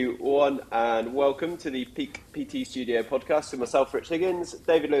Everyone, and welcome to the Peak PT Studio podcast with myself, Rich Higgins,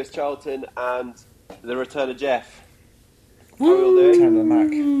 David Lewis Charlton, and the return of Jeff. How are we all doing? Return of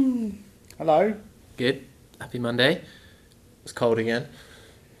the Mac. Hello. Good. Happy Monday. It's cold again.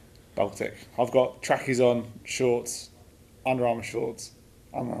 Baltic. I've got trackies on, shorts, Under Armour shorts,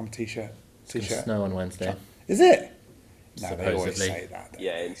 Under Armour t-shirt. It's going to snow on Wednesday. Is it? No, they always Supposedly. say that.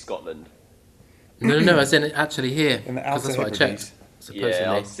 Yeah, in Scotland. No, as in actually here. In the Because that's Outer what I Hebrides. checked. Supposedly.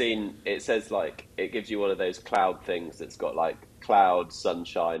 Yeah, I've seen, it says like, it gives you one of those cloud things that's got like cloud,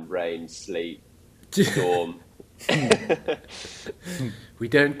 sunshine, rain, sleet, storm. We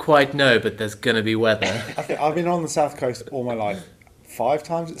don't quite know, but there's going to be weather. I've been on the south coast all my life. 5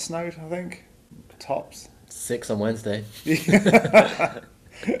 times it snowed, I think. Tops. 6 on Wednesday. Yeah,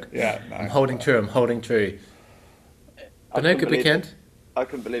 no. I'm holding true. But no, good weekend. I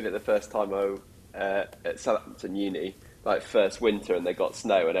couldn't believe it the first time at Southampton Uni, like first winter, and they got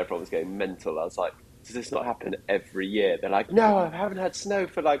snow and everyone was going mental. I was like, does this not happen every year? They're like, no, I haven't had snow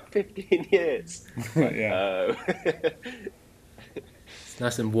for like 15 years. Like, Yeah. oh. It's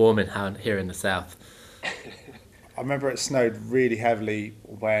nice and warm here in the south. I remember it snowed really heavily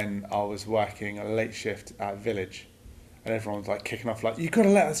when I was working a late shift at Village, and everyone was like kicking off, like, "You got to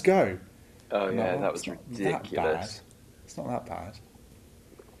let us go." Oh yeah, No, that was it's not ridiculous. That bad. It's not that bad.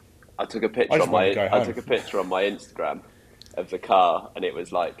 I took a I picture just wanted to go I home. took a picture on my Instagram of the car, and it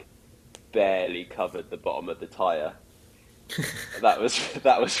was like barely covered the bottom of the tyre. that was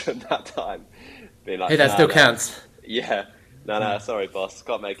from that time. Being like, Hey, that "Nah, still no." counts. Yeah. No, sorry, boss.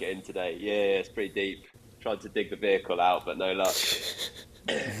 Can't make it in today. Yeah, it's pretty deep. Tried to dig the vehicle out, but no luck.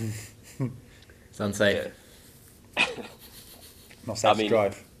 It's unsafe. Yeah. Not safe I mean- to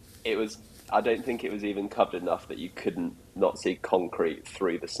drive. It was. I don't think it was even covered enough that you couldn't not see concrete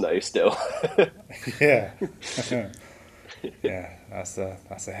through the snow still. Yeah. Yeah, that's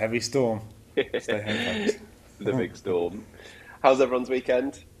a heavy storm. Stay home, folks. The big storm. How's everyone's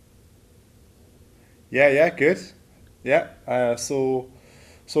weekend? Yeah, good. Yeah, saw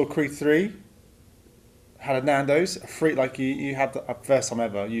Creed 3. Had a Nando's, a free, like you had the first time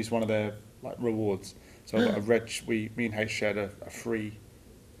ever used one of their like rewards. So I got me and H shared a free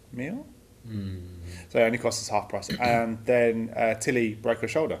meal. So it only cost us half price. And then Tilly broke her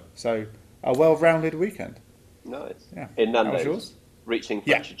shoulder. So a well-rounded weekend. Nice. Yeah. In How was Nando's. yours? Reaching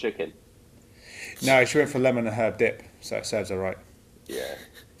Yeah. French chicken. No, she went for lemon and herb dip, so it serves her right. Yeah.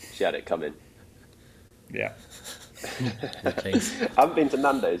 She had it coming. Yeah. Please. I haven't been to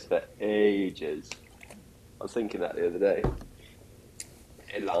Nando's for ages. I was thinking that the other day.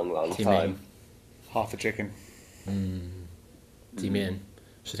 A long Team time. Half a chicken. Team in.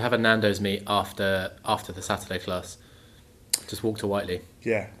 Should have a Nando's meet after the Saturday class. Just walk to Whiteley.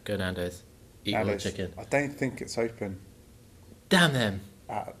 Yeah. Go Nando's. Eat all the Nando's. chicken. I don't think it's open Damn them.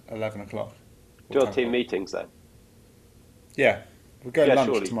 at 11 o'clock. Do your 10 team o'clock. meetings though? Yeah. We'll go Yeah, lunch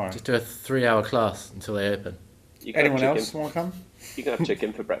surely. tomorrow. Just do a 3-hour class until they open. You can have Anyone chicken. else want to come? You can have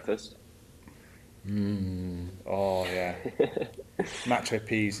chicken for breakfast. Oh, yeah. Nacho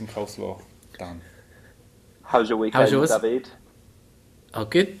peas and coleslaw. Done. How's your weekend, How's yours? David? Oh,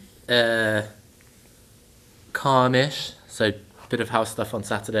 good. Calmish. So, bit of house stuff on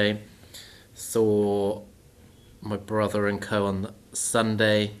Saturday. Saw my brother and co on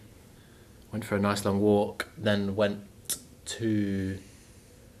Sunday. Went for a nice long walk. Then went to...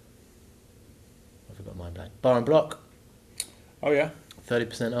 I forgot my blank. Bar and Block. Oh, yeah.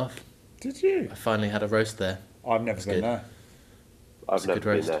 30% off. Did you? I finally had a roast there. I've never been good. there. I've It's a never good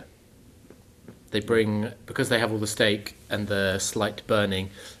been roast. there. They bring, because they have all the steak and the slight burning,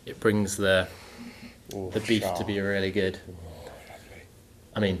 it brings the Oh, beef sharp. to be really good. Lovely.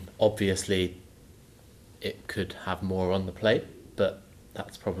 I mean, obviously, it could have more on the plate, but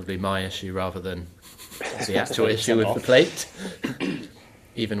that's probably my issue rather than the actual issue with the off. plate.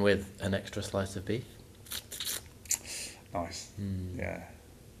 Even with an extra slice of beef. Nice. Yeah.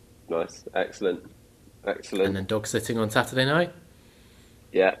 Nice. Excellent. And then dog sitting on Saturday night.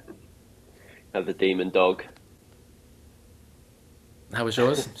 Yeah. Have the demon dog. How was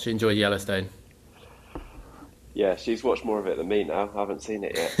yours? She enjoyed Yellowstone. Yeah, she's watched more of it than me now. I haven't seen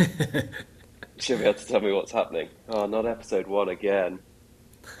it yet. She'll be able to tell me what's happening. Oh, not episode 1 again.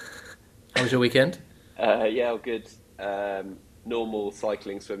 How was your weekend? Yeah, all good. Normal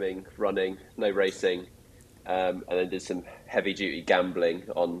cycling, swimming, running, no racing. And then did some heavy duty gambling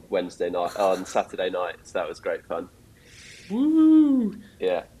on Saturday night. So that was great fun. Woo!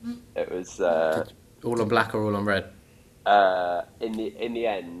 Yeah, it was. All on black or all on red? In the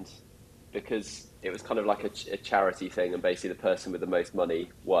end, because it was kind of like a charity thing, and basically the person with the most money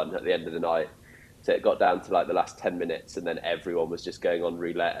won at the end of the night. So it got down to like the last 10 minutes, and then everyone was just going on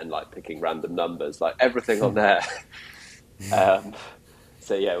roulette and like picking random numbers, like everything on there.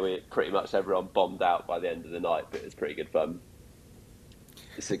 So yeah, we pretty much everyone bombed out by the end of the night, but it was pretty good fun.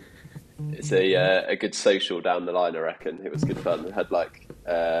 It's a good social down the line, I reckon. It was good fun. We had like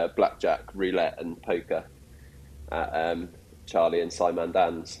blackjack, roulette, and poker at Charlie and Simon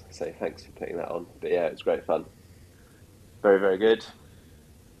Dan's. So thanks for putting that on. But yeah, it was great fun. Very, very good.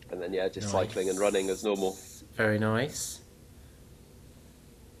 And then yeah, just cycling and running as normal. Very nice.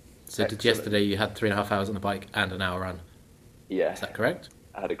 So Excellent. did yesterday you had 3.5 hours on the bike and an hour run? Yeah. Is that correct?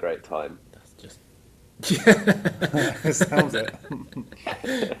 I had a great time. That's just... Sounds it.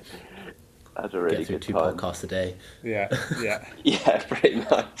 I had a really Get through good 2 time. podcasts a day. Yeah. Yeah, pretty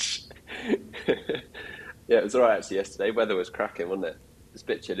much. Yeah, it was alright actually yesterday. Weather was cracking, wasn't it? It was a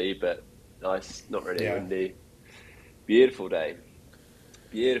bit chilly, but nice. Not really windy. Beautiful day.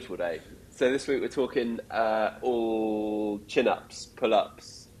 Beautiful day. So this week we're talking all chin-ups,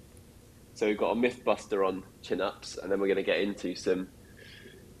 pull-ups. So we've got a Mythbuster on chin-ups, and then we're going to get into some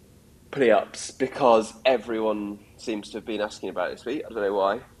pull-ups because everyone seems to have been asking about it this week. I don't know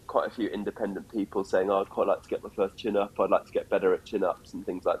why. Quite a few independent people saying, "Oh, I'd quite like to get my first chin-up. I'd like to get better at chin-ups and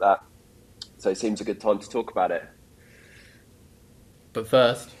things like that." So it seems a good time to talk about it. But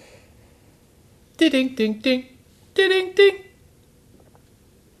first... Ding ding ding. Ding ding.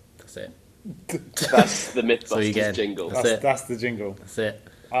 That's it. That's the So you Mythbusters get- jingle. That's it. That's the jingle. That's it.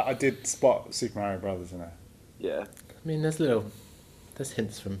 I did spot Super Mario Brothers in there. Yeah. I mean, there's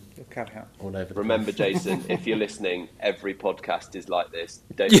hints from Caveat. all over the Remember, Jason, if you're listening, every podcast is like this.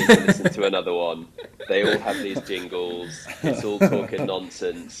 Don't need to listen to another one. They all have these jingles. It's all talking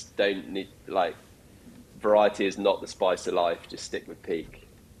nonsense. Don't need, like, variety is not the spice of life. Just stick with peak.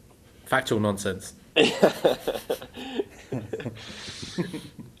 Factual nonsense.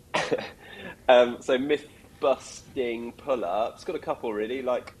 So myth-busting pull-ups. Got a couple, really.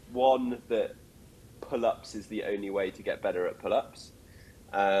 Like, one that pull-ups is the only way to get better at pull-ups.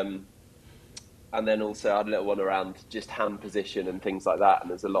 And then also I had a little one around just hand position and things like that. And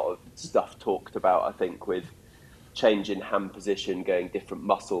there's a lot of stuff talked about, I think, with changing hand position, going different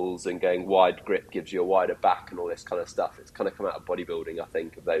muscles and going wide grip gives you a wider back and all this kind of stuff. It's kind of come out of bodybuilding, I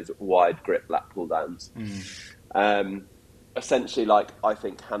think, of those wide grip lat pull downs. Essentially, like, I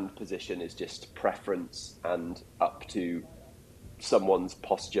think hand position is just preference and up to someone's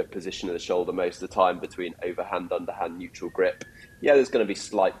posture, position of the shoulder most of the time between overhand, underhand, neutral grip. Yeah, there's going to be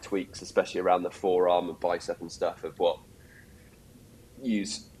slight tweaks, especially around the forearm and bicep and stuff, of what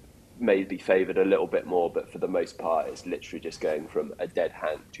use may be favoured a little bit more, but for the most part, it's literally just going from a dead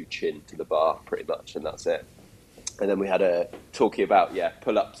hand to chin to the bar, pretty much, and that's it. And then we had a talking about,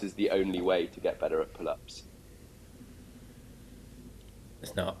 pull-ups is the only way to get better at pull-ups.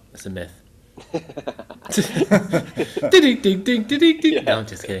 It's not. It's a myth. Ding ding ding ding ding ding. Yeah. No, I'm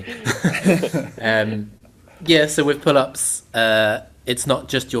just kidding. So with pull-ups, it's not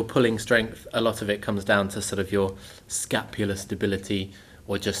just your pulling strength. A lot of it comes down to sort of your scapular stability,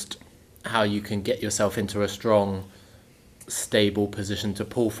 or just how you can get yourself into a strong, stable position to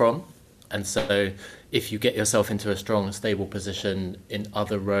pull from. And so if you get yourself into a strong, stable position in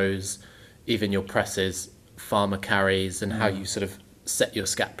other rows, even your presses, farmer carries, and how you sort of set your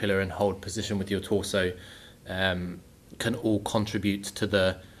scapula and hold position with your torso, can all contribute to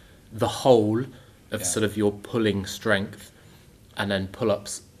the whole of sort of your pulling strength. And then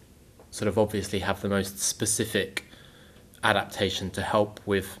pull-ups sort of obviously have the most specific adaptation to help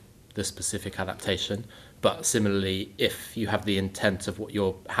with the specific adaptation. But similarly, if you have the intent of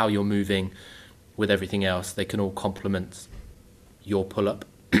how you're moving with everything else, they can all complement your pull-up.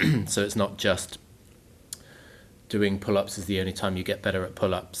 So it's not just doing pull-ups is the only time you get better at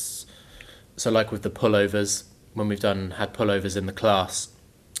pull-ups. So like with the pullovers, when we've had pullovers in the class,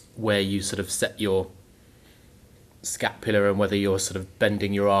 where you sort of set your scapula and whether you're sort of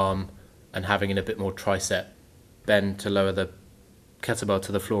bending your arm and having in a bit more tricep bend to lower the kettlebell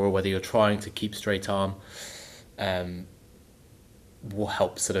to the floor, or whether you're trying to keep straight arm, will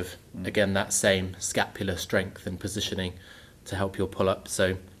help sort of, again, that same scapular strength and positioning to help your pull-up.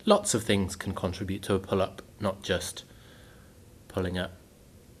 So lots of things can contribute to a pull-up, not just pulling up.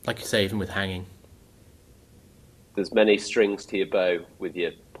 Like you say, even with hanging. There's many strings to your bow with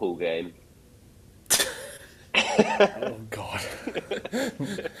your pull game. Oh, God.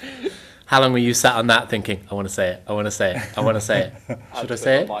 How long were you sat on that thinking, I want to say it, I want to say it, I want to say it. Should I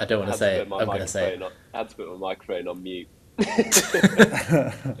say it? I don't want to say it. I'm going to say it. I had to put my microphone on mute.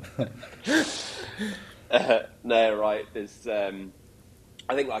 No, right. There's,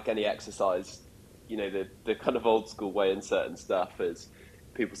 I think, like any exercise, the kind of old school way in certain stuff is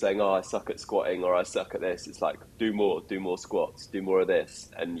people saying, "Oh, I suck at squatting," or "I suck at this." It's like, do more squats, do more of this,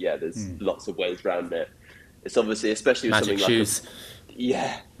 and yeah, there's lots of ways around it. It's obviously, especially with Magic something shoes.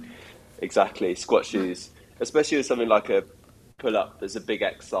 yeah, exactly, squat shoes, especially with something like a pull up. There's a big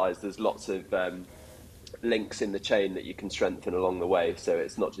exercise. There's lots of links in the chain that you can strengthen along the way. So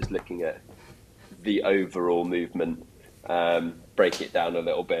it's not just looking at the overall movement. Break it down a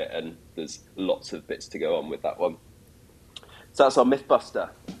little bit, and there's lots of bits to go on with that one. So that's our Mythbuster.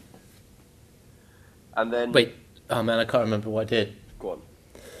 And then Wait, oh man, I can't remember what I did. go on.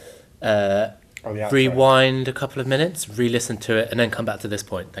 Oh, the outro. Rewind a couple of minutes, re-listen to it, and then come back to this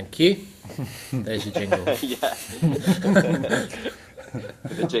point. Thank you. There's your jingle. Yeah,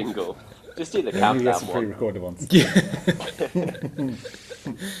 the jingle. Just do the You get countdown some one. pre-recorded ones.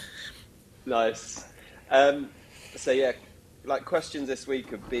 Nice. So yeah, like questions this week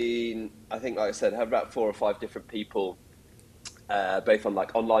have been, I think, like I said, have about 4 or 5 different people, both on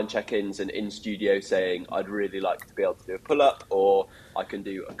like online check-ins and in studio, saying I'd really like to be able to do a pull-up, or I can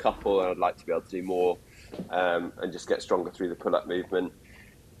do a couple and I'd like to be able to do more, and just get stronger through the pull-up movement.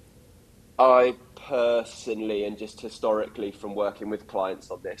 I personally, and just historically from working with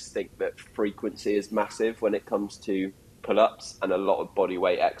clients on this, think that frequency is massive when it comes to pull-ups and a lot of body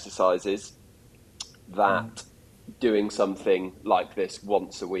weight exercises. That doing something like this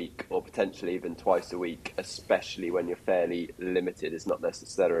once a week, or potentially even twice a week, especially when you're fairly limited, is not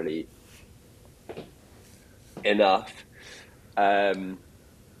necessarily enough.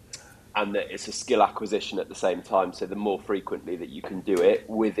 And that it's a skill acquisition at the same time. So the more frequently that you can do it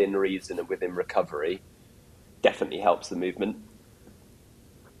within reason and within recovery, definitely helps the movement.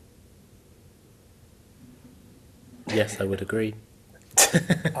 Yes, I would agree.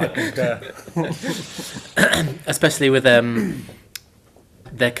 I concur. Especially with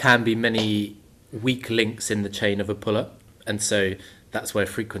there can be many weak links in the chain of a pull-up, and so that's where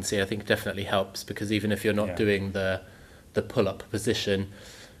frequency, I think, definitely helps, because even if you're not doing the pull-up position,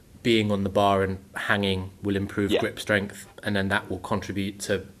 being on the bar and hanging will improve grip strength, and then that will contribute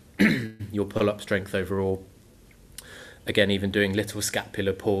to your pull-up strength overall. Again, even doing little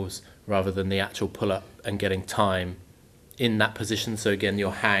scapular pulls rather than the actual pull-up, and getting time in that position. So again, you'll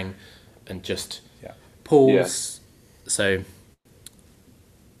hang and just pulls. So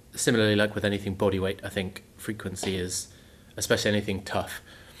similarly, like with anything body weight, I think frequency is, especially anything tough,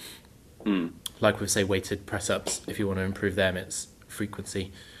 like with, say, weighted press-ups, if you want to improve them, it's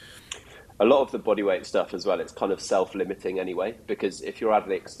frequency. A lot of the body weight stuff as well, it's kind of self-limiting anyway, because if you're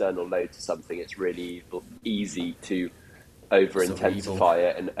adding external load to something, it's really easy to over-intensify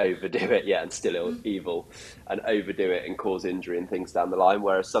it and overdo it, and still evil, and overdo it and cause injury and things down the line.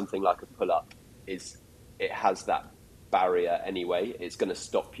 Whereas something like a pull-up, it has that barrier anyway. It's going to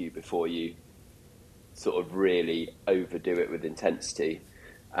stop you before you sort of really overdo it with intensity.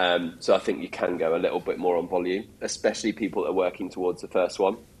 So I think you can go a little bit more on volume, especially people that are working towards the first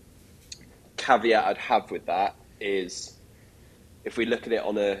one. Caveat I'd have with that is, if we look at it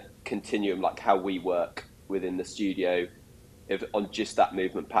on a continuum, like how we work within the studio, if on just that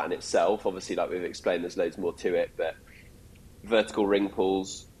movement pattern itself, obviously, like we've explained, there's loads more to it, but vertical ring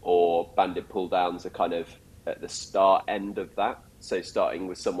pulls or banded pull downs are kind of at the start end of that. So starting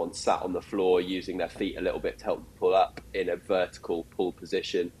with someone sat on the floor, using their feet a little bit to help them pull up in a vertical pull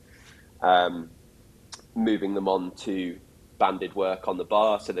position, moving them on to banded work on the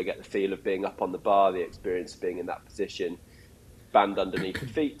bar, so they get the feel of being up on the bar, the experience of being in that position, band underneath the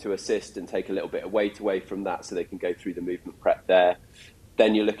feet to assist and take a little bit of weight away from that so they can go through the movement prep there.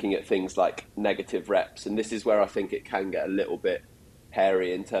 Then you're looking at things like negative reps, and this is where I think it can get a little bit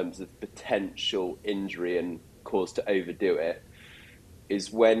hairy in terms of potential injury and cause to overdo it,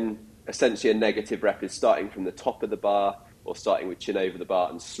 is when essentially a negative rep is starting from the top of the bar or starting with chin over the bar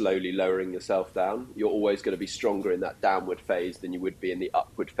and slowly lowering yourself down. You're always going to be stronger in that downward phase than you would be in the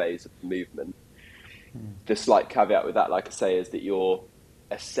upward phase of the movement. The slight caveat with that, like I say, is that you're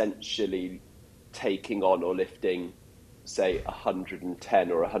essentially taking on or lifting, say,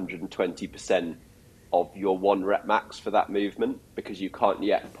 110 or 120% of your 1 rep max for that movement, because you can't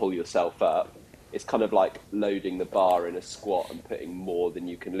yet pull yourself up. It's kind of like loading the bar in a squat and putting more than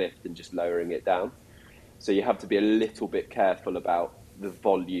you can lift and just lowering it down. So you have to be a little bit careful about the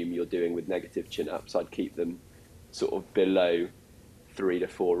volume you're doing with negative chin-ups. I'd keep them sort of below 3 to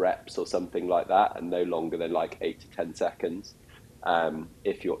 4 reps or something like that, and no longer than like 8 to 10 seconds.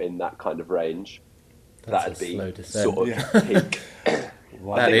 If you're in that kind of range, that'd be sort of peak.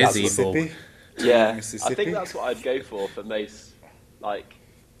 That is evil. Yeah, I think that's what I'd go for most, like,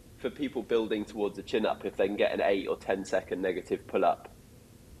 for people building towards a chin-up. If they can get an 8 or 10 second negative pull-up,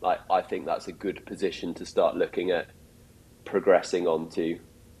 like, I think that's a good position to start looking at progressing onto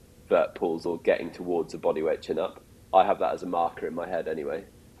vert pulls or getting towards a bodyweight chin up. I have that as a marker in my head anyway.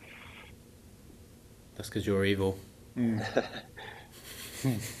 That's because you're evil.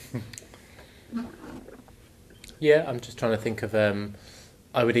 Yeah, I'm just trying to think of.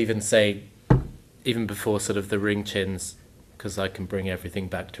 I would even say, even before sort of the ring chins, because I can bring everything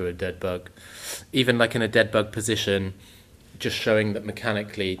back to a dead bug. Even like in a dead bug position, just showing that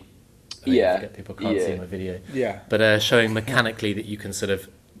mechanically. I forget people can't see my video. Yeah. But showing mechanically that you can sort of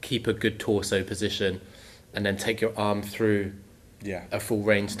keep a good torso position, and then take your arm through a full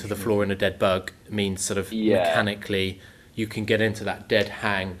range to the floor in a dead bug means sort of mechanically you can get into that dead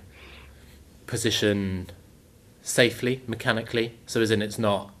hang position safely mechanically. So as in it's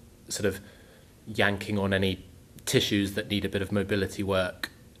not sort of yanking on any tissues that need a bit of mobility work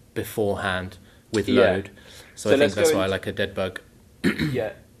beforehand with load. So I think that's why I like a dead bug.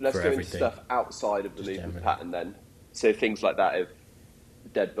 Yeah, let's go everything. into stuff outside of the Just movement generally. pattern then. So things like that of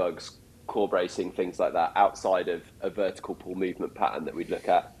dead bugs, core bracing, things like that, outside of a vertical pull movement pattern that we'd look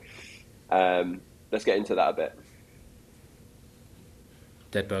at. Let's get into that a bit.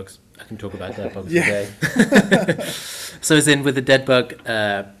 Dead bugs. I can talk about dead bugs Yeah. today. So as in with the dead bug,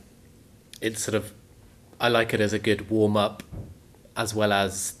 it's sort of, I like it as a good warm up as well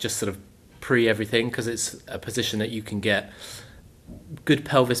as just sort of pre everything, because it's a position that you can get good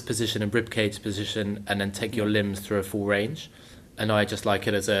pelvis position and ribcage position and then take your limbs through a full range. And I just like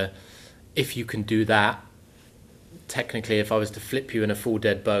it as a, if you can do that, technically if I was to flip you in a full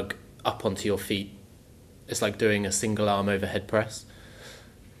dead bug up onto your feet, it's like doing a single arm overhead press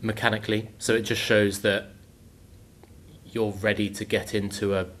mechanically. So it just shows that you're ready to get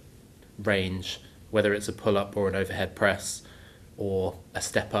into a range, whether it's a pull-up or an overhead press or a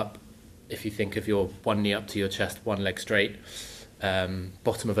step up. If you think of your one knee up to your chest, one leg straight,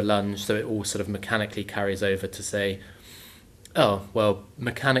 bottom of a lunge, so it all sort of mechanically carries over to say, oh, well,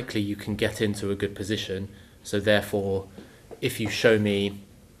 mechanically you can get into a good position, so therefore if you show me,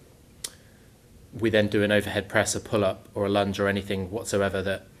 we then do an overhead press, a pull-up or a lunge or anything whatsoever,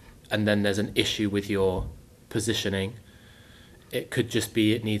 that, and then there's an issue with your positioning, it could just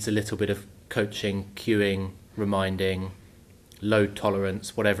be it needs a little bit of coaching, cueing, reminding, load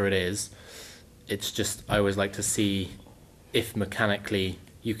tolerance, whatever it is. It's just, I always like to see if mechanically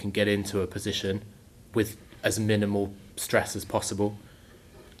you can get into a position with as minimal stress as possible,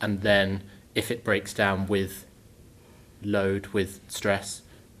 and then if it breaks down with load, with stress,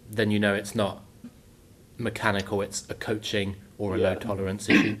 then you know it's not mechanical, it's a coaching or a load tolerance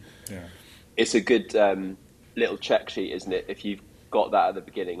issue. Yeah. It's a good little check sheet, isn't it? If you've got that at the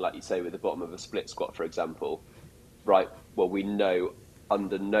beginning, like you say with the bottom of a split squat, for example, right? Well, we know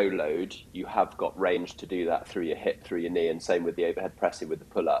under no load, you have got range to do that through your hip, through your knee, and same with the overhead pressing with the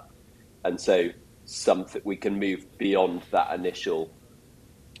pull up. And so something we can move beyond that initial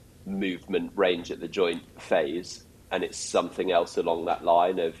movement range at the joint phase, and it's something else along that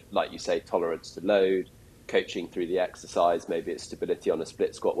line of, like you say, tolerance to load, coaching through the exercise, maybe it's stability on a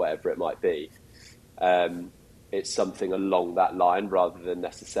split squat, whatever it might be. It's something along that line rather than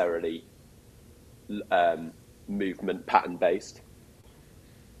necessarily movement pattern based.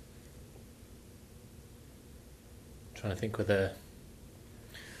 Trying to think with the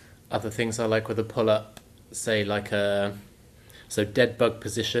other things I like with a pull-up, say like a, so dead bug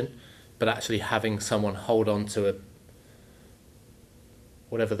position, but actually having someone hold on to a,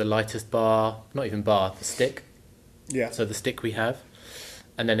 whatever the lightest bar, not even bar, the stick. Yeah. So the stick we have.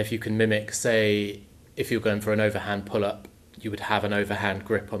 And then if you can mimic, say, if you're going for an overhand pull-up, you would have an overhand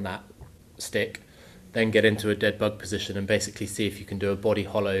grip on that stick, then get into a dead bug position and basically see if you can do a body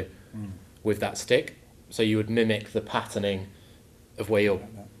hollow with that stick. So you would mimic the patterning of where your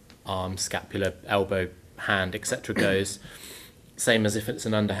arm, scapula, elbow, hand, etc. goes. Same as if it's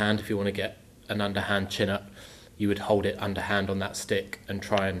an underhand. If you want to get an underhand chin up, you would hold it underhand on that stick and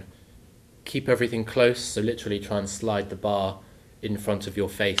try and keep everything close. So literally try and slide the bar in front of your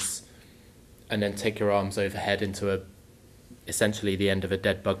face and then take your arms overhead into a, essentially the end of a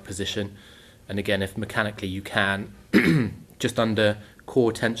dead bug position. And again, if mechanically you can, just under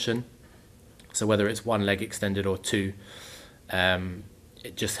core tension, so whether it's one leg extended or two,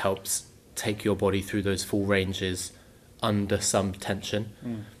 it just helps take your body through those full ranges under some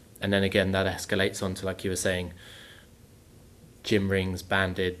tension. And then again, that escalates onto, like you were saying, gym rings,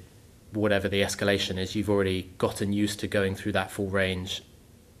 banded, whatever the escalation is, you've already gotten used to going through that full range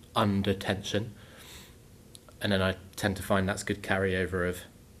under tension. And then I tend to find that's good carryover of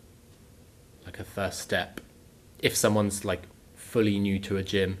like a first step. If someone's like fully new to a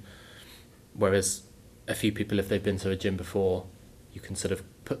gym, whereas a few people, if they've been to a gym before, you can sort of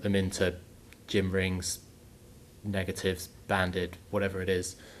put them into gym rings, negatives, banded, whatever it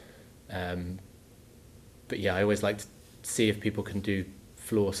is, But yeah, I always like to see if people can do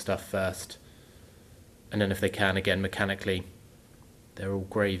floor stuff first, and then if they can, again, mechanically, they're all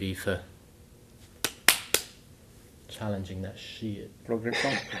gravy for challenging that shit. Progress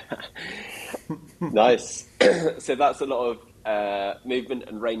on. Nice. So that's a lot of movement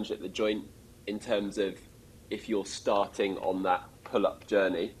and range at the joint in terms of if you're starting on that pull-up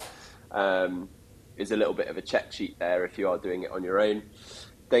journey. Is a little bit of a check sheet there if you are doing it on your own.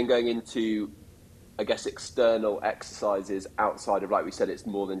 Then going into, I guess, external exercises outside of, like we said, it's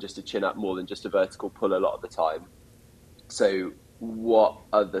more than just a chin-up, more than just a vertical pull a lot of the time. So what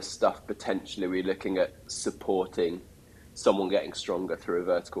other stuff potentially are we looking at supporting someone getting stronger through a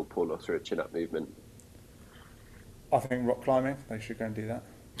vertical pull or through a chin-up movement? I think rock climbing, they should go and do that.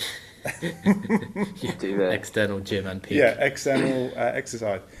 Do the External gym and peak. Yeah, external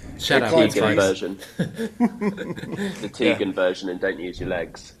exercise. Shout out Climbing Peak Tegan guys. version. The Tegan version, and don't use your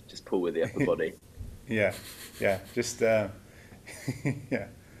legs. Just pull with the upper body. Yeah, just yeah.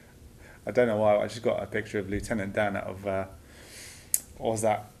 I don't know why. I just got a picture of Lieutenant Dan out of what was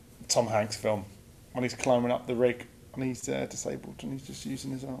that Tom Hanks film when he's climbing up the rig and he's disabled and he's just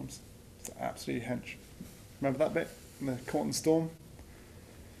using his arms. It's absolutely hench. Remember that bit in the Caught in the Storm?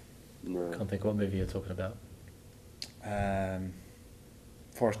 No. Can't think what movie you're talking about.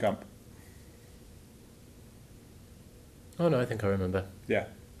 Forrest Gump. Oh no, I think I remember. Yeah,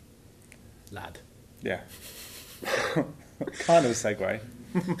 Lad. yeah. Kind of a segue.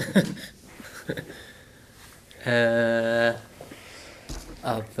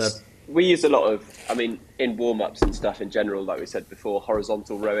 Other We use a lot of, I mean, in warm-ups and stuff in general, like we said before,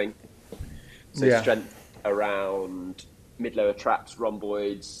 horizontal rowing. So Yeah. strength around mid-lower traps,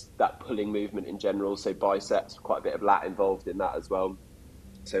 rhomboids, that pulling movement in general. So biceps, quite a bit of lat involved in that as well.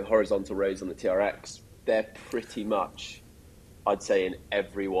 So horizontal rows on the TRX, they're pretty much, I'd say, in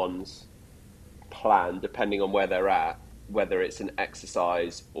everyone's plan, depending on where they're at, whether it's an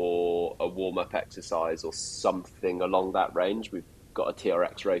exercise or a warm-up exercise or something along that range. We've got a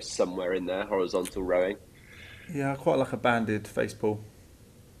TRX row somewhere in there, horizontal rowing. Yeah, I quite like a banded face pull.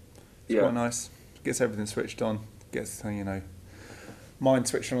 It's quite nice. Gets everything switched on. Gets mind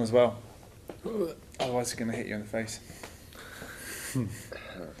switched on as well. Otherwise, it's going to hit you in the face.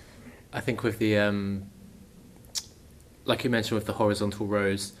 I think with the like you mentioned with the horizontal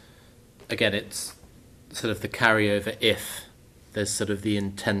rows, again it's sort of the carryover if there's sort of the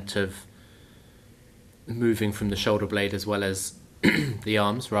intent of moving from the shoulder blade as well as the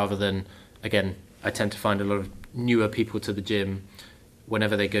arms, rather than, again, I tend to find a lot of newer people to the gym,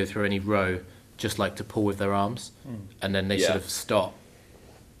 whenever they go through any row, just like to pull with their arms, and then they sort of stop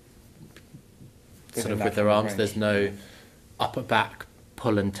sort of with their arms. Range. There's no upper back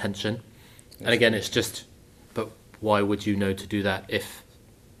pull and tension. And again, it's just, but why would you know to do that if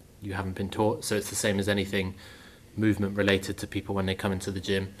you haven't been taught? So it's the same as anything movement related to people when they come into the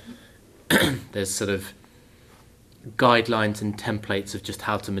gym. There's sort of guidelines and templates of just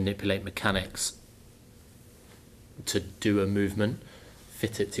how to manipulate mechanics to do a movement,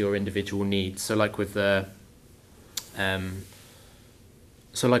 fit it to your individual needs. So like with the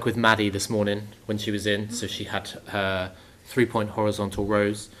like with Maddie this morning when she was in, so she had her 3-point horizontal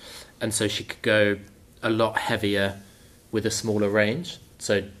rows, and so she could go a lot heavier with a smaller range.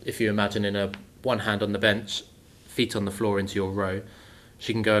 So if you imagine in a one hand on the bench, feet on the floor into your row,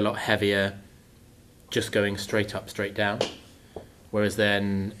 she can go a lot heavier just going straight up, straight down. Whereas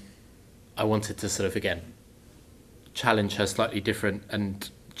then I wanted to sort of, again, challenge her slightly different and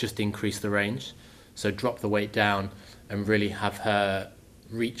just increase the range. So drop the weight down and really have her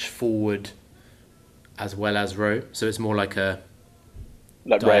reach forward as well as row. So it's more like a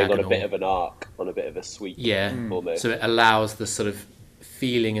Like rowing on a diagonal. bit of an arc, on a bit of a sweep. Yeah, Almost. so it allows the sort of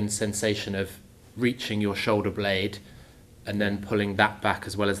feeling and sensation of reaching your shoulder blade and then pulling that back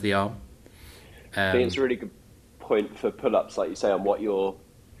as well as the arm. I think it's a really good point for pull-ups, like you say, on what you're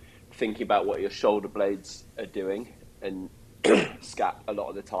thinking about, what your shoulder blades are doing, and scap a lot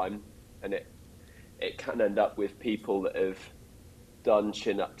of the time. And it can end up with people that have done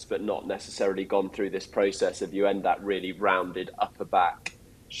chin-ups but not necessarily gone through this process of you end up really rounded upper back,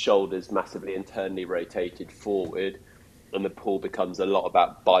 shoulders massively internally rotated forward, and the pull becomes a lot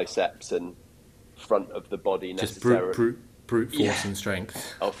about biceps and front of the body Just necessarily. brute force Yeah. and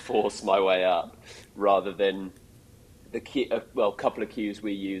strength. I'll force my way up, rather than the key. Well, a couple of cues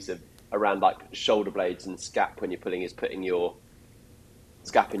we use are around like shoulder blades and scap when you're pulling is putting your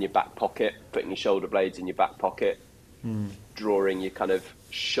scap in your back pocket, putting your shoulder blades in your back pocket, drawing your kind of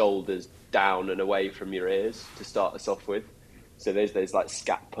shoulders down and away from your ears to start us off with. So there's those like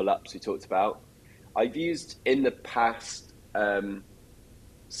scap pull-ups we talked about. I've used in the past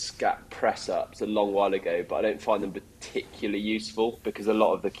scat press ups a long while ago, but I don't find them particularly useful because a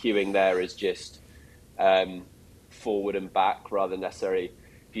lot of the cueing there is just forward and back rather than necessarily.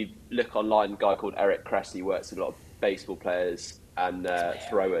 If you look online, a guy called Eric Cressy works with a lot of baseball players and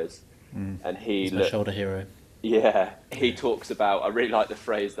throwers, and He's my shoulder hero. yeah, he talks about. I really like the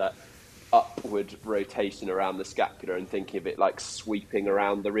phrase that upward rotation around the scapula and thinking of it like sweeping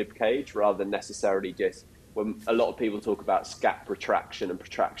around the rib cage rather than necessarily just when a lot of people talk about scap retraction and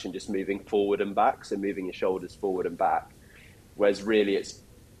protraction just moving forward and back, so moving your shoulders forward and back, whereas really it's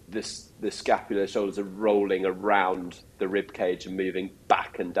the scapula shoulders are rolling around the rib cage and moving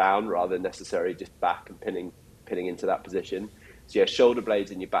back and down rather than necessarily just back and pinning into that position. So yeah, shoulder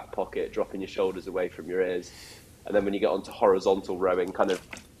blades in your back pocket, dropping your shoulders away from your ears, and then when you get onto horizontal rowing, kind of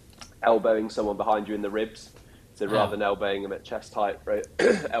elbowing someone behind you in the ribs. So rather than elbowing them at chest height,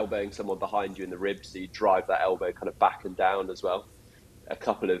 elbowing someone behind you in the ribs, so you drive that elbow kind of back and down as well. A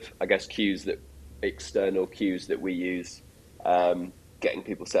couple of, I guess, external cues that we use, getting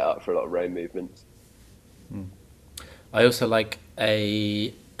people set up for a lot of row movements. I also like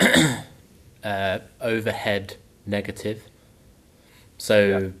a overhead negative.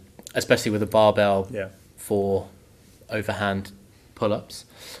 So especially with a barbell for overhand pull-ups.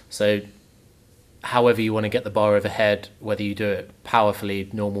 So however you want to get the bar overhead, whether you do it powerfully,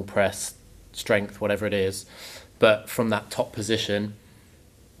 normal press, strength, whatever it is, but from that top position,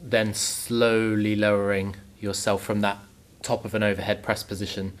 then slowly lowering yourself from that top of an overhead press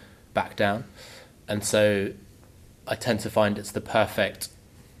position back down. And so I tend to find it's the perfect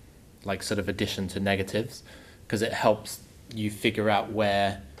like sort of addition to negatives because it helps you figure out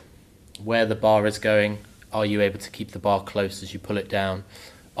where the bar is going. Are you able to keep the bar close as you pull it down?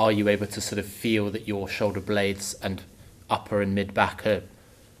 Are you able to sort of feel that your shoulder blades and upper and mid back are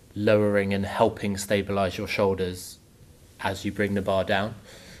lowering and helping stabilize your shoulders as you bring the bar down?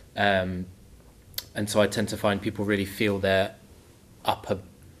 And so I tend to find people really feel their upper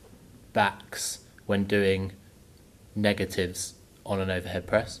backs when doing negatives on an overhead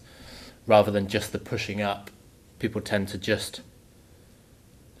press. Rather than just the pushing up, people tend to just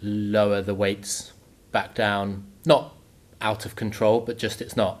lower the weights back down, not out of control, but just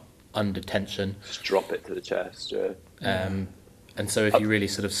it's not under tension. Just drop it to the chest, and so if you really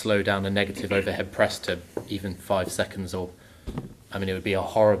sort of slow down a negative overhead press to even 5 seconds, or I mean it would be a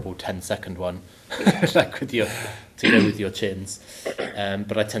horrible 10-second one like with your to go with your chins,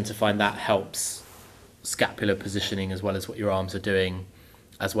 but I tend to find that helps scapular positioning as well as what your arms are doing,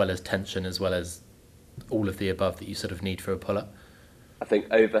 as well as tension, as well as all of the above that you sort of need for a pull-up. I think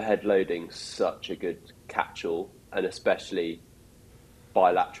overhead loading's such a good catch-all, and especially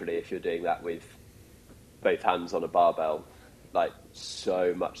bilaterally if you're doing that with both hands on a barbell, like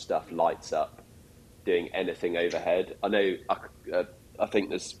so much stuff lights up doing anything overhead. I know I think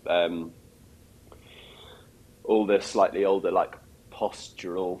there's all the slightly older like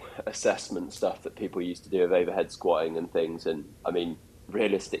postural assessment stuff that people used to do of overhead squatting and things, and I mean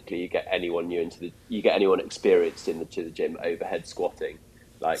realistically you get anyone experienced to the gym overhead squatting,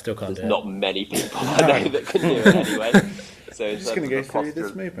 like still can't there's not many people I know that can do it anyway. So I'm just going to go through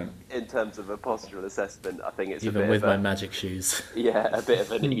this movement. In terms of a postural assessment, I think it's even a bit with of my magic shoes. Yeah, a bit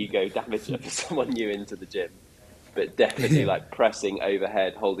of an ego damager for someone new into the gym. But definitely like pressing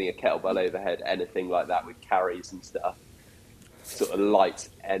overhead, holding a kettlebell overhead, anything like that with carries and stuff, sort of lights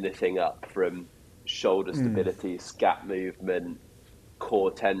anything up from shoulder stability, scap movement,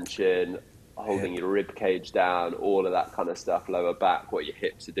 core tension, holding your rib cage down, all of that kind of stuff, lower back, what your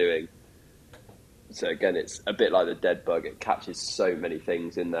hips are doing. So again, it's a bit like the dead bug. It catches so many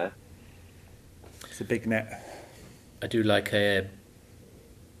things in there. It's a big net. I do like I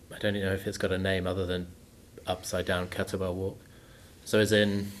don't even know if it's got a name other than upside down kettlebell walk. So as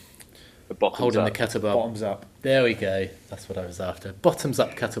in holding the kettlebell bottoms up. There we go. That's what I was after. Bottoms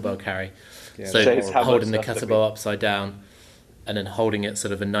up kettlebell carry. Yeah, so holding the kettlebell upside down and then holding it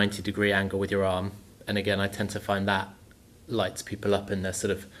sort of a 90-degree angle with your arm. And again, I tend to find that lights people up in their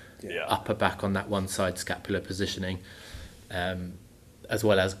sort of upper back on that one side scapular positioning, as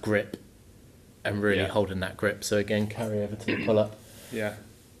well as grip and really holding that grip. So again, carry over to the pull up. Yeah.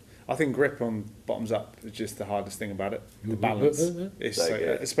 I think grip on bottoms up is just the hardest thing about it. The balance is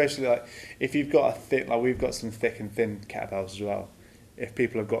so especially like if you've got a thick, like we've got some thick and thin kettlebells as well. If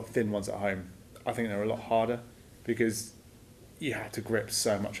people have got thin ones at home, I think they're a lot harder because you have to grip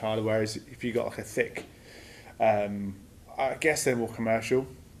so much harder. Whereas if you got like a thick, I guess they're more commercial,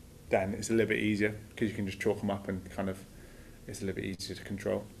 then it's a little bit easier because you can just chalk them up and kind of it's a little bit easier to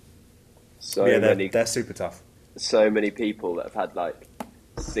control. So they're super tough. So many people that have had like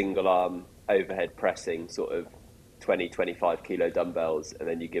single arm overhead pressing sort of 20, 25 kilo dumbbells, and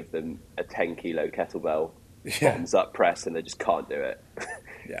then you give them a 10 kilo kettlebell Yeah. bottoms up press, and they just can't do it.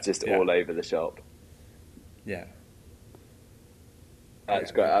 Yeah. Just Yeah. all over the shop. Yeah.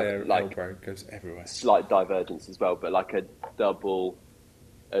 That's Yeah, great. Their Like elbow goes everywhere. slight divergence as well, but like a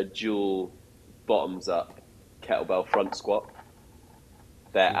dual bottoms up kettlebell front squat.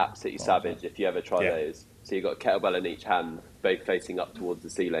 They're absolutely savage if you ever try Yeah. those. So you've got a kettlebell in each hand, both facing up towards the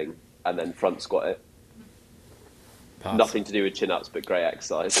ceiling, and then front squat it. Pass. Nothing to do with chin ups, but great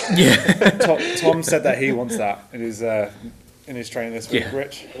exercise. Tom said that he wants that in his training this week, Yeah.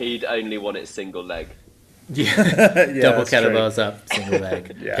 Rich. He'd only want it single leg. Yeah. Yeah, Double that's true. kettlebells up, single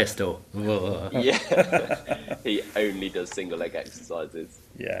leg, Yeah. pistol. Whoa. Yeah. He only does single leg exercises.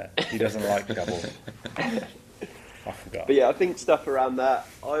 Yeah, he doesn't like double. I forgot. But yeah, I think stuff around that.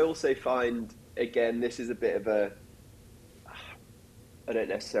 I also find, again, this is a bit of a, I don't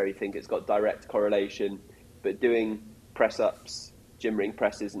necessarily think it's got direct correlation, but doing press ups, gym ring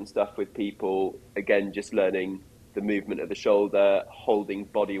presses and stuff with people, again, just learning the movement of the shoulder, holding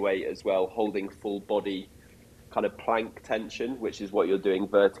body weight as well, holding full body kind of plank tension, which is what you're doing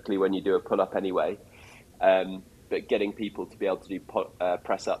vertically when you do a pull up anyway. But getting people to be able to do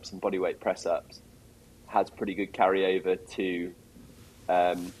press ups and body weight press ups has pretty good carryover to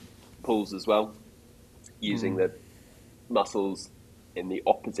pulls as well, using the muscles in the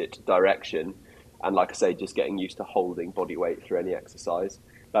opposite direction. And like I say, just getting used to holding body weight through any exercise.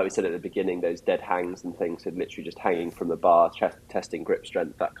 Like we said at the beginning, those dead hangs and things, so literally just hanging from the bar, testing grip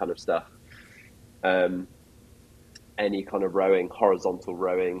strength, that kind of stuff. Any kind of rowing, horizontal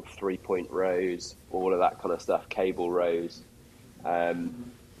rowing, 3-point rows, all of that kind of stuff, cable rows.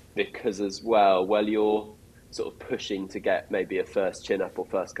 Because as well, while you're sort of pushing to get maybe a first chin up or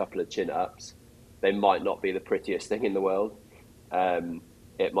first couple of chin ups, they might not be the prettiest thing in the world.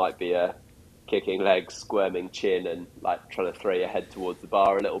 It might be a kicking legs, squirming chin, and like trying to throw your head towards the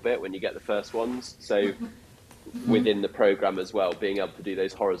bar a little bit when you get the first ones. So within the program as well, being able to do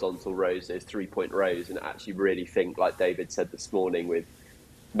those horizontal rows, those 3-point rows, and actually really think, like David said this morning with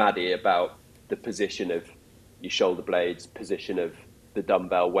Maddie, about the position of your shoulder blades, position of the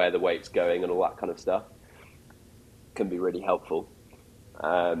dumbbell, where the weight's going, and all that kind of stuff, can be really helpful,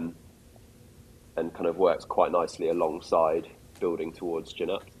 and kind of works quite nicely alongside building towards chin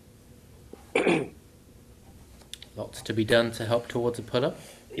up. Lots to be done to help towards a pull-up.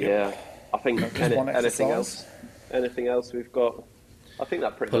 Yeah, I think Just one exercise. anything else we've got? I think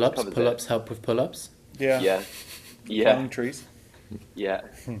that pretty much Pull-ups, covers pull-ups help with pull-ups. Yeah. Yeah, Climbing trees. yeah.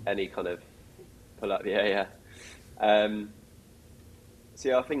 Any kind of pull up, yeah. So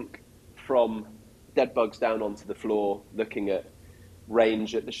yeah, I think from dead bugs down onto the floor, looking at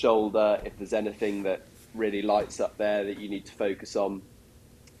range at the shoulder, if there's anything that really lights up there that you need to focus on,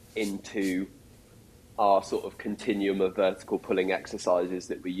 into our sort of continuum of vertical pulling exercises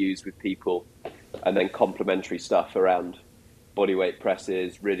that we use with people, and then complementary stuff around bodyweight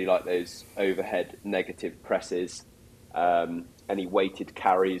presses, really like those overhead negative presses. Any weighted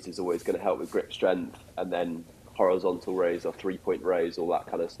carries is always going to help with grip strength, and then horizontal rows or 3-point rows, all that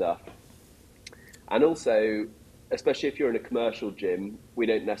kind of stuff. And also, especially if you're in a commercial gym, we've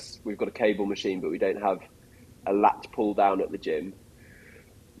got a cable machine, but we don't have a lat pull down at the gym.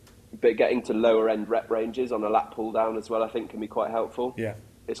 But getting to lower end rep ranges on a lat pull down as well, I think, can be quite helpful. Yeah.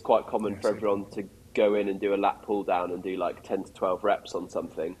 It's quite common for so everyone to go in and do a lat pull down and do like 10 to 12 reps on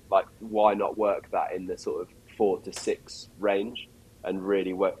something. Like, why not work that in the sort of 4 to 6 range and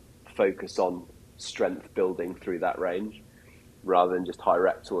really focus on strength building through that range rather than just high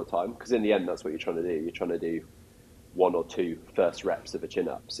reps all the time? Because in the end, that's what you're trying to do. You're trying to do 1 or 2 first reps of a chin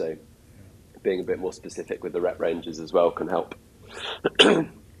up. So being a bit more specific with the rep ranges as well can help.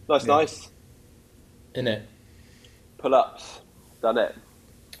 Nice. In it. Pull ups. Done it.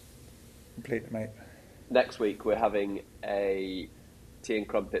 Complete, mate. Next week we're having a Tea and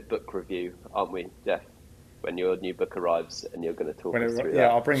Crumpet book review, aren't we, Jeff? When your new book arrives, and you're going to talk us through that.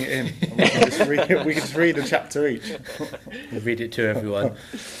 I'll bring it in. And we can just read a chapter each. We'll read it to everyone.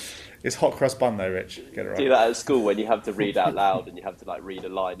 It's hot cross bun though, Rich. Get it right. Do that at school when you have to read out loud and you have to like read a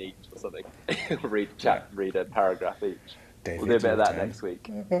line each or something. read a paragraph each. David We'll do a bit of that Jordan. next week.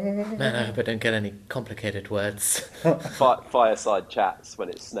 Man, I hope I don't get any complicated words. Fireside chats when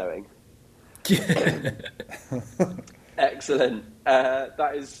it's snowing. Excellent.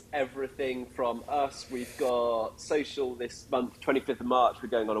 That is everything from us. We've got social this month, 25th of March. We're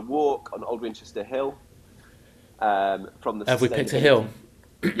going on a walk on Old Winchester Hill. From the Have we picked a hill?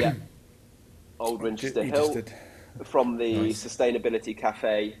 Yeah. Old Winchester You just Hill. did. From the Nice. Sustainability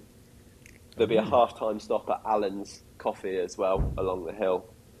Cafe. There'll be a half-time stop at Allen's Coffee as well along the hill.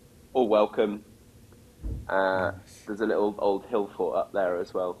 All welcome. There's a little old hill fort up there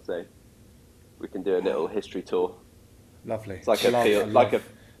as well, so we can do a little history tour. Lovely. It's like a Love- field, like a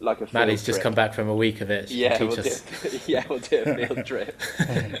field Maddie's just trip. come back from a week of it. She Yeah, can we'll teach us. we'll do a field trip.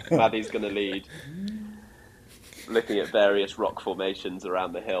 Maddie's going to lead, looking at various rock formations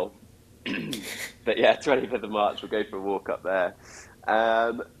around the hill. But yeah, 25th of March, we'll go for a walk up there.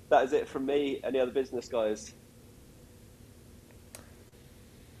 That is it from me. Any other business, guys?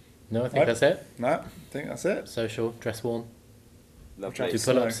 No, I think Nope. that's it. No, I think that's it. Social, dress warm, Lovely. do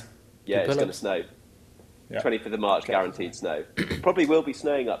Snow. pull-ups. Yeah, do it's going to pull-ups. snow. Yeah. 25th of March, guaranteed snow. Probably will be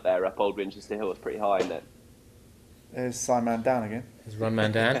snowing up there, up Old Winchester Hill. It's pretty high, isn't it? There's Simon down again. There's Run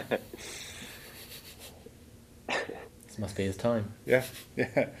Man Dan. This must be his time. Yeah,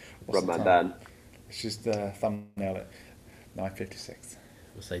 yeah. What's Run the Man time? Dan. It's just thumbnail it. 9:56.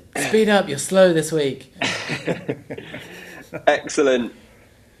 We'll say, speed up, you're slow this week. Excellent.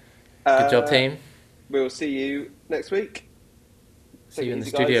 Good job, team. We'll see you next week. See Take you it in the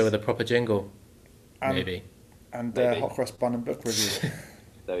easy, studio guys. with a proper jingle. And- Maybe. And Maybe. hot cross bun and book review.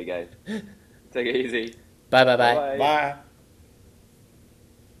 There we go. Take it easy. Bye, bye, bye. Bye. Bye.